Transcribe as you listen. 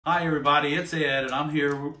Hi everybody, it's Ed and I'm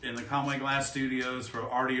here in the Conway Glass Studios for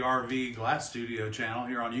ArtyRV Glass Studio channel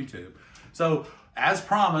here on YouTube. So as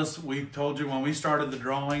promised, we told you when we started the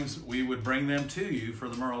drawings, we would bring them to you for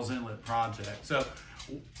the Murrells Inlet Project. So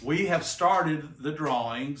we have started the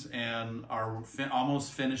drawings and are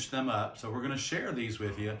almost finished them up. So we're gonna share these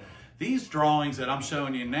with you. These drawings that I'm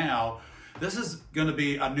showing you now, this is gonna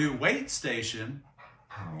be a new wait station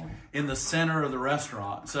in the center of the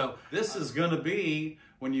restaurant. So this is gonna be,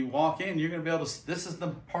 when you walk in, you're gonna be able to, this is the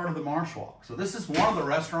part of the marsh walk. So this is one of the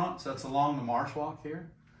restaurants that's along the marsh walk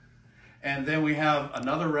here. And then we have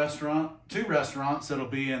another restaurant, two restaurants that'll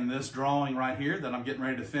be in this drawing right here that I'm getting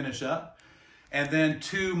ready to finish up. And then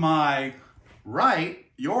to my right,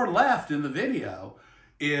 your left in the video,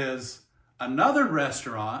 is another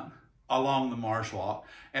restaurant along the marsh walk.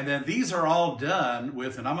 And then these are all done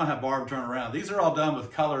with, and I'm gonna have Barb turn around, these are all done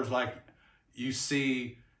with colors like you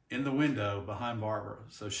see in the window behind Barbara.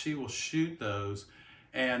 So she will shoot those.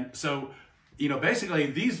 And so, you know, basically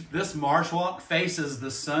this marsh walk faces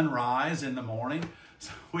the sunrise in the morning.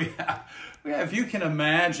 So we have, if you can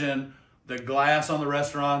imagine the glass on the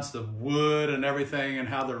restaurants, the wood and everything, and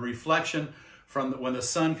how the reflection from when the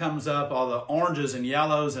sun comes up, all the oranges and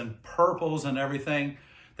yellows and purples and everything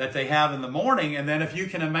that they have in the morning. And then if you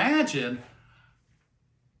can imagine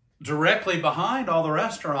directly behind all the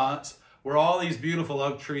restaurants, where all these beautiful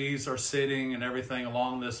oak trees are sitting and everything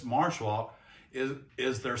along this marsh walk,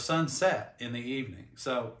 is their sunset in the evening.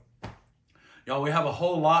 So, y'all, we have a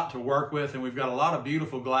whole lot to work with, and we've got a lot of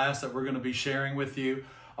beautiful glass that we're going to be sharing with you,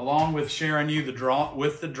 along with sharing you the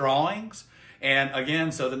drawings. And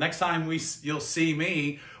again, so the next time you'll see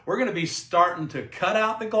me, we're going to be starting to cut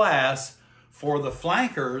out the glass for the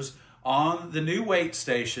flankers on the new wait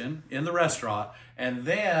station in the restaurant. And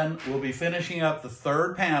then we'll be finishing up the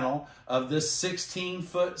third panel of this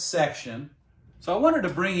 16-foot section. So I wanted to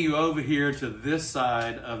bring you over here to this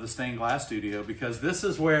side of the stained glass studio, because this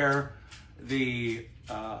is where the,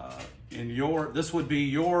 this would be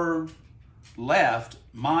your left,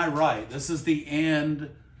 my right. This is the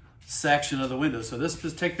end section of the window. So this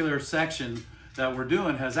particular section that we're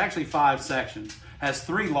doing has actually 5 sections. Has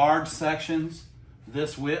 3 large sections,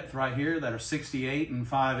 this width right here, that are 68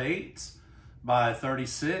 5/8 by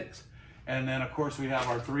 36. And then of course we have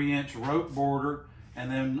our 3-inch rope border.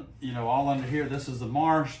 And then, you know, all under here, this is the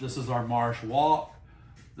marsh. This is our marsh walk.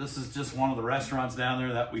 This is just one of the restaurants down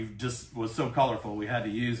there that we've just, was so colorful, we had to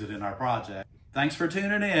use it in our project. Thanks for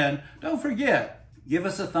tuning in. Don't forget, give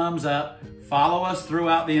us a thumbs up, follow us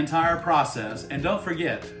throughout the entire process, and don't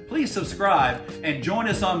forget, please subscribe and join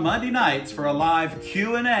us on Monday nights for a live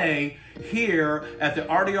Q&A here at the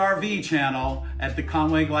ArtyRV channel at the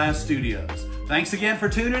Conway Glass Studios. Thanks again for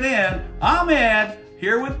tuning in. I'm Ed,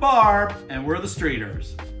 here with Barb, and we're the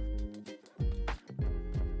Streeters.